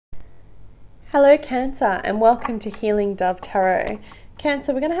Hello Cancer, and welcome to Healing Dove Tarot.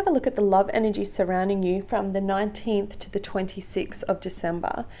 Cancer, we're going to have a look at the love energy surrounding you from the 19th to the 26th of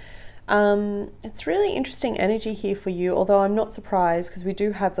December. It's really interesting energy here for you, although I'm not surprised because we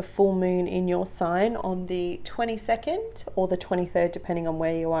do have the full moon in your sign on the 22nd or the 23rd, depending on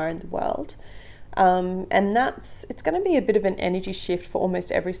where you are in the world. And it's going to be a bit of an energy shift for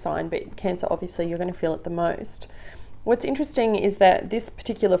almost every sign, but Cancer, obviously, you're going to feel it the most. What's interesting is that this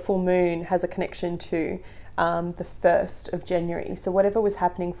particular full moon has a connection to the 1st of January. So whatever was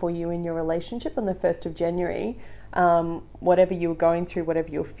happening for you in your relationship on the 1st of January, whatever you were going through, whatever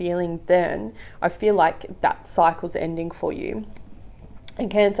you were feeling then, I feel like that cycle's ending for you.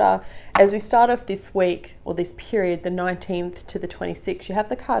 And Cancer, as we start off this week, or this period, the 19th to the 26th, you have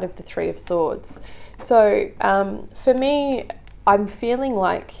the card of the Three of Swords. So for me, I'm feeling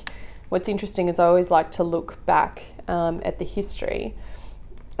like what's interesting is I always like to look back at the history.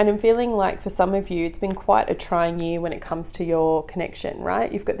 And I'm feeling like for some of you, it's been quite a trying year when it comes to your connection,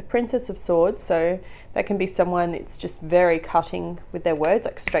 right? You've got the Princess of Swords, so that can be someone that's just very cutting with their words,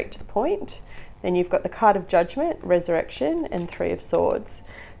 like straight to the point. Then you've got the card of Judgment, Resurrection, and Three of Swords.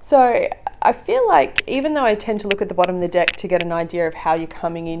 So I feel like, even though I tend to look at the bottom of the deck to get an idea of how you're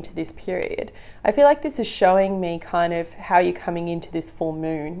coming into this period, I feel like this is showing me kind of how you're coming into this full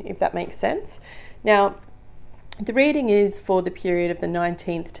moon, if that makes sense. Now, the reading is for the period of the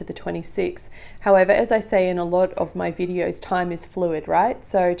 19th to the 26th. However, as I say in a lot of my videos, time is fluid, right?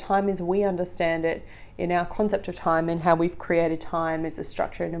 So time as we understand it in our concept of time and how we've created time as a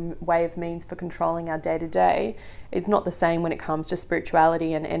structure and a way of means for controlling our day-to-day is not the same when it comes to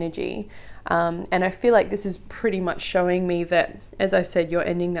spirituality and energy. And I feel like this is pretty much showing me that, as I said, you're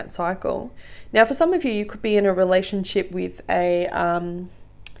ending that cycle. Now, for some of you, you could be in a relationship with an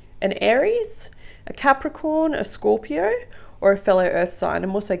Aries, a Capricorn, a Scorpio, or a fellow earth sign.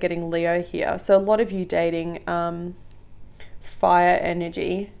 I'm also getting Leo here. So a lot of you dating fire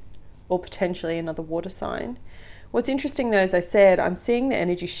energy or potentially another water sign. What's interesting though, as I said, I'm seeing the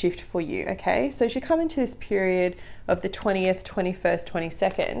energy shift for you, okay? So as you come into this period of the 20th, 21st,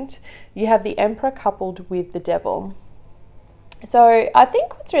 22nd, you have the Emperor coupled with the Devil. So I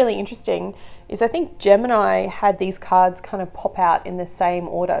think what's really interesting is I think Gemini had these cards kind of pop out in the same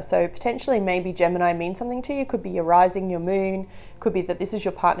order. So potentially maybe Gemini means something to you. Could be your rising, your moon. Could be that this is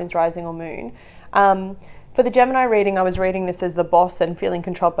your partner's rising or moon. For the Gemini reading, I was reading this as the boss and feeling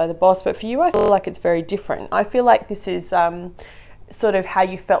controlled by the boss. But for you, I feel like it's very different. I feel like this is sort of how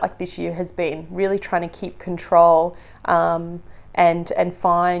you felt like this year has been. Really trying to keep control and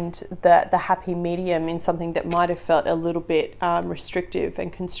find the happy medium in something that might have felt a little bit restrictive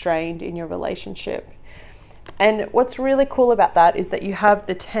and constrained in your relationship. And what's really cool about that is that you have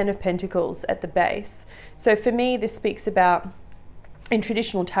the 10 of Pentacles at the base. So for me, this speaks about, in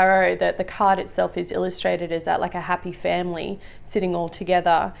traditional tarot, that the card itself is illustrated as that, like a happy family sitting all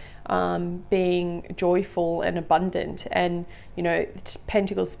together, being joyful and abundant. And you know,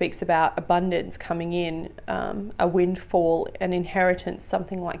 Pentacles speaks about abundance coming in, a windfall, an inheritance,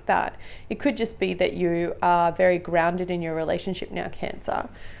 something like that. It could just be that you are very grounded in your relationship now, Cancer.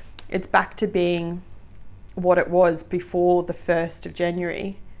 It's back to being what it was before the 1st of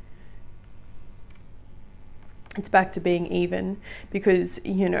January. It's back to being even because,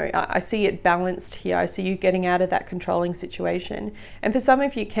 you know, I see it balanced here. I see you getting out of that controlling situation. And for some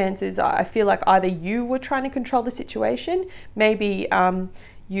of you Cancers, I feel like either you were trying to control the situation, maybe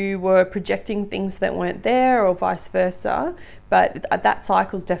you were projecting things that weren't there, or vice versa, but that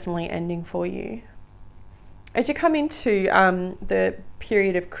cycle's definitely ending for you. As you come into the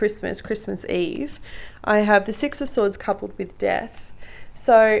period of Christmas Eve, I have the Six of Swords coupled with Death.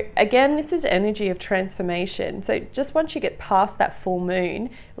 So again, this is energy of transformation. So just once you get past that full moon,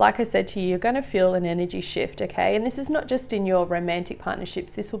 like I said to you, you're going to feel an energy shift, okay? And this is not just in your romantic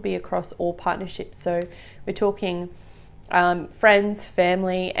partnerships. This will be across all partnerships. So we're talking friends,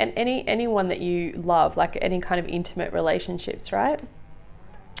 family, and anyone that you love, like any kind of intimate relationships, right?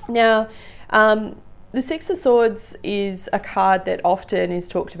 Now, the Six of Swords is a card that often is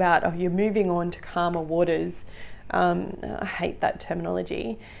talked about, oh, you're moving on to calmer waters. I hate that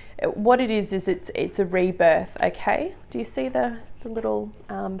terminology. What it is it's a rebirth, okay? Do you see the little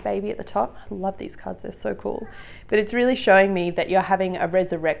baby at the top? I love these cards, they're so cool. But it's really showing me that you're having a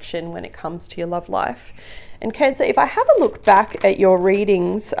resurrection when it comes to your love life. And Cancer, if I have a look back at your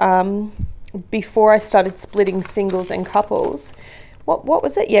readings before I started splitting singles and couples, what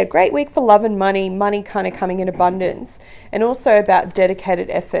was it? Yeah, great week for love and money kind of coming in abundance, and also about dedicated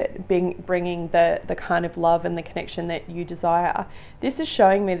effort, bringing the kind of love and the connection that you desire. This is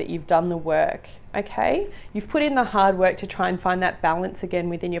showing me that you've done the work, okay? You've put in the hard work to try and find that balance again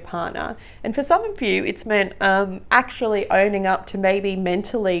within your partner. And for some of you, it's meant actually owning up to maybe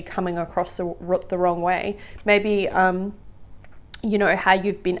mentally coming across the wrong way. Maybe, you know, how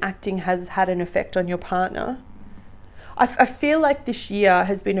you've been acting has had an effect on your partner. I feel like this year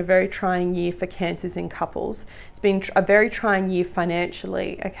has been a very trying year for Cancers in couples. It's been a very trying year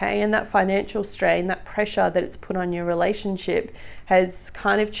financially, okay? And that financial strain, that pressure that it's put on your relationship has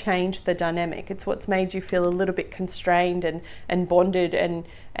kind of changed the dynamic. It's what's made you feel a little bit constrained and bonded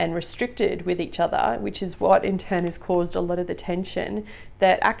and restricted with each other, which is what in turn has caused a lot of the tension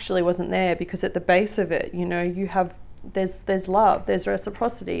that actually wasn't there, because at the base of it, you know, you have, there's love, there's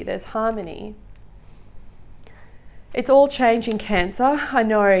reciprocity, there's harmony. It's all changing, Cancer. I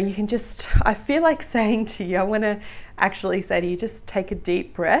know, you can just, I feel like saying to you, I want to actually say to you, just take a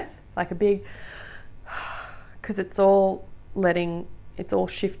deep breath, like a big, because it's all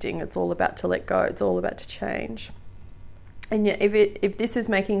shifting, it's all about to let go, it's all about to change. And yet, if this is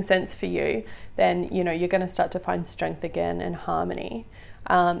making sense for you, then, you know, you're going to start to find strength again and harmony.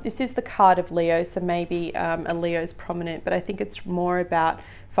 This is the card of Leo, so maybe a Leo's prominent, but I think it's more about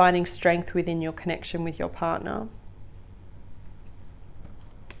finding strength within your connection with your partner.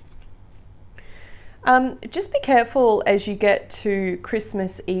 Just be careful as you get to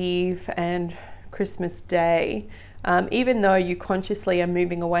Christmas Eve and Christmas Day. Even though you consciously are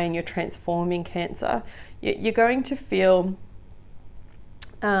moving away and you're transforming, Cancer, you're going to feel,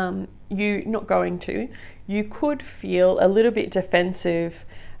 you could feel a little bit defensive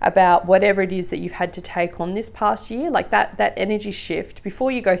about whatever it is that you've had to take on this past year, like that energy shift.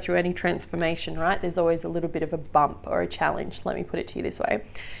 Before you go through any transformation, right, there's always a little bit of a bump or a challenge, let me put it to you this way.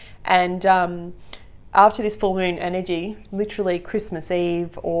 And after this full moon energy, literally Christmas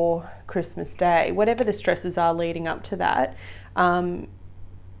Eve or Christmas Day, whatever the stresses are leading up to that,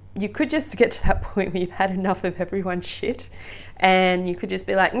 you could just get to that point where you've had enough of everyone's shit, and you could just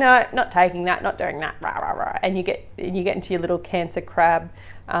be like, no, not taking that, not doing that, rah, rah, rah. And you get into your little Cancer crab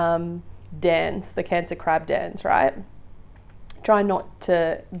dance, the Cancer crab dance, right? Try not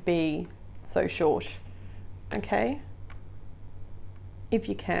to be so short, okay? If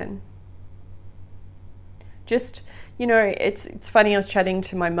you can. Just, you know, it's funny, I was chatting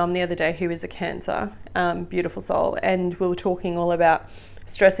to my mum the other day who is a Cancer, beautiful soul, and we were talking all about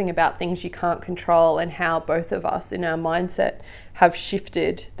stressing about things you can't control and how both of us in our mindset have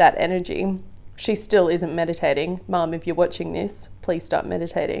shifted that energy. She still isn't meditating. Mum, if you're watching this, please start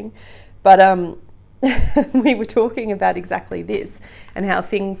meditating. But we were talking about exactly this, and how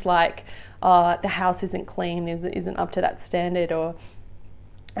things like the house isn't clean, isn't up to that standard, or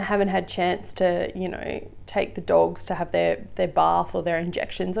I haven't had chance to, you know, take the dogs to have their bath or their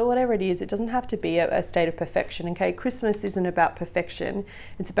injections or whatever it is. It doesn't have to be a state of perfection, okay? Christmas isn't about perfection.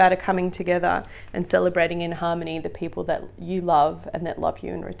 It's about a coming together and celebrating in harmony the people that you love and that love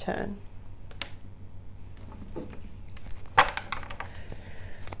you in return.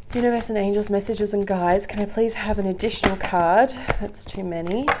 Universe and angels, messages and guides, can I please have an additional card? That's too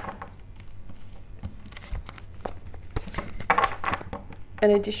many. An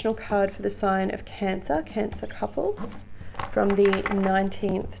additional card for the sign of Cancer, Cancer couples, from the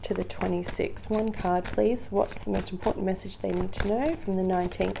 19th to the 26th. One card, please. What's the most important message they need to know from the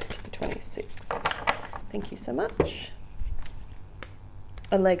 19th to the 26th? Thank you so much.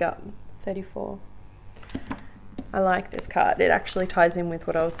 A leg up, 34. I like this card. It actually ties in with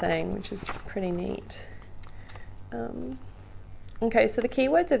what I was saying, which is pretty neat. Okay, so the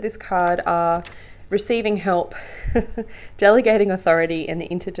keywords of this card are receiving help, delegating authority, and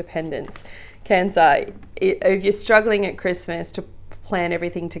interdependence. Cancer, if you're struggling at Christmas to plan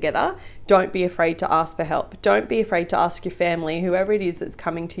everything together, don't be afraid to ask for help. Don't be afraid to ask your family, whoever it is that's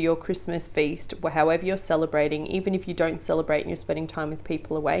coming to your Christmas feast, however you're celebrating, even if you don't celebrate and you're spending time with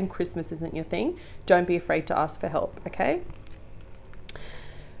people away and Christmas isn't your thing, don't be afraid to ask for help, okay?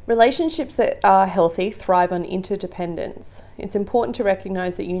 Relationships that are healthy thrive on interdependence. It's important to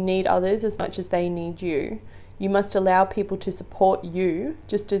recognize that you need others as much as they need you. You must allow people to support you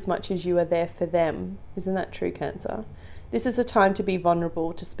just as much as you are there for them. Isn't that true, Cancer? This is a time to be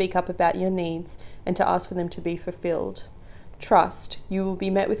vulnerable, to speak up about your needs, and to ask for them to be fulfilled. Trust. You will be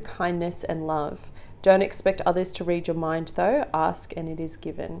met with kindness and love. Don't expect others to read your mind, though. Ask and it is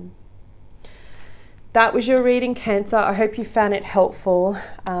given. That was your reading, Cancer. I hope you found it helpful.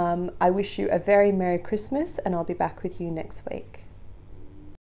 I wish you a very Merry Christmas, and I'll be back with you next week.